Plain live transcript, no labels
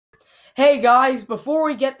Hey guys, before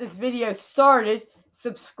we get this video started,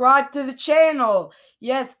 subscribe to the channel.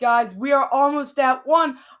 Yes guys, we are almost at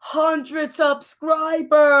 100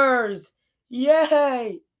 subscribers.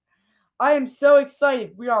 Yay! I am so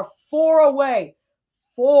excited. We are 4 away.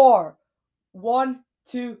 4. 1,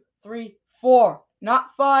 2, 3, 4. Not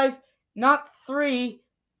 5, not 3,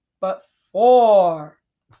 but 4.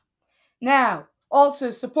 Now, also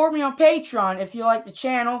support me on Patreon if you like the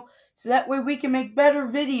channel, so that way we can make better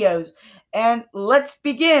videos. And let's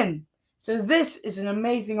begin. So this is an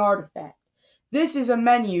amazing artifact. This is a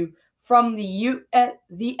menu from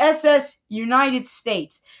the SS United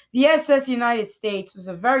States. The SS United States was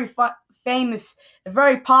a very famous, a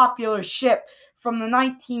very popular ship from the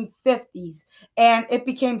 1950s, and it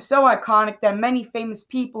became so iconic that many famous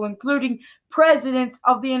people, including presidents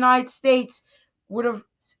of the United States, would have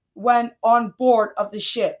went on board of the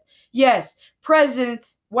ship. Yes,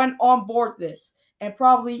 presidents went on board this and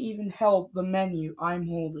probably even held the menu I'm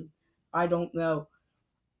holding. I don't know.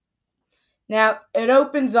 Now, it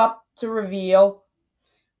opens up to reveal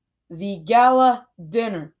the gala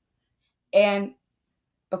dinner. And,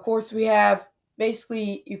 of course, we have,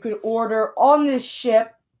 basically, you could order on this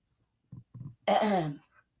ship. I'm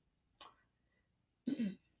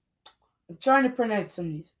trying to pronounce some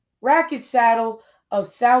of these. Racket saddle of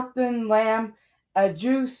Southern lamb, a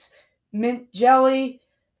juice, mint jelly,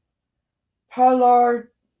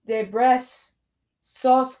 Pollard de Bresse,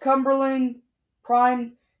 sauce Cumberland,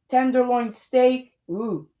 prime tenderloin steak,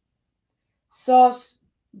 sauce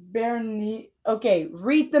Béarnaise. Okay,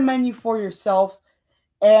 read the menu for yourself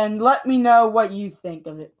and let me know what you think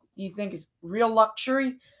of it. Do you think it's real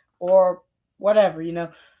luxury or whatever,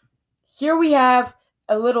 Here we have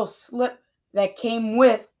a little slip that came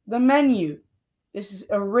with the menu. This is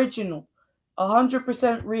original,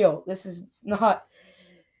 100% real. This is not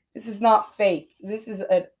fake. This is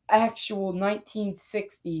an actual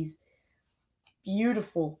 1960s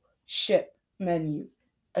beautiful ship menu.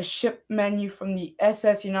 A ship menu from the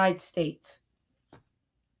SS United States.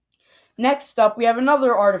 Next up, we have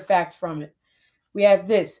another artifact from it. We have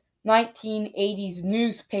this 1980s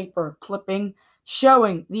newspaper clipping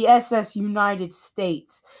showing the SS United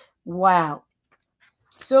States. Wow.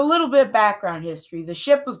 So a little bit of background history. The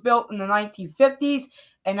ship was built in the 1950s,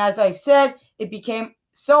 and as I said, it became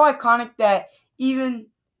so iconic that even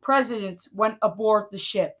presidents went aboard the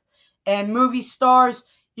ship. And movie stars,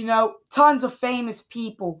 tons of famous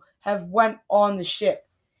people have went on the ship.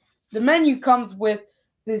 The menu comes with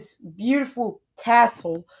this beautiful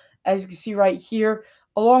tassel, as you can see right here,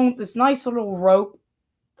 along with this nice little rope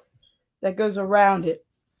that goes around it.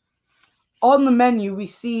 On the menu, we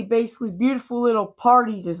see basically beautiful little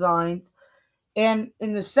party designs, and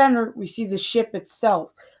in the center, we see the ship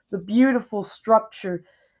itself, the beautiful structure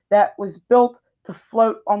that was built to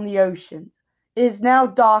float on the ocean. It is now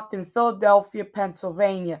docked in Philadelphia,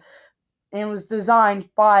 Pennsylvania, and was designed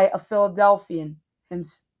by a Philadelphian, and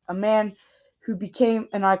a man who became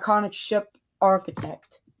an iconic ship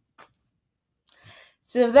architect.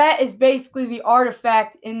 So that is basically the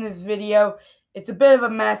artifact in this video. It's a bit of a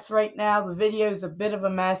mess right now. The video is a bit of a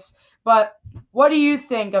mess. But what do you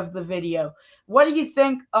think of the video? What do you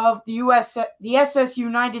think of the SS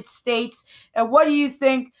United States? And what do you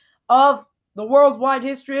think of the worldwide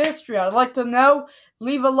history? I'd like to know.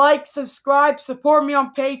 Leave a like, subscribe, support me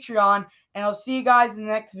on Patreon, and I'll see you guys in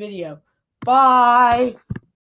the next video. Bye!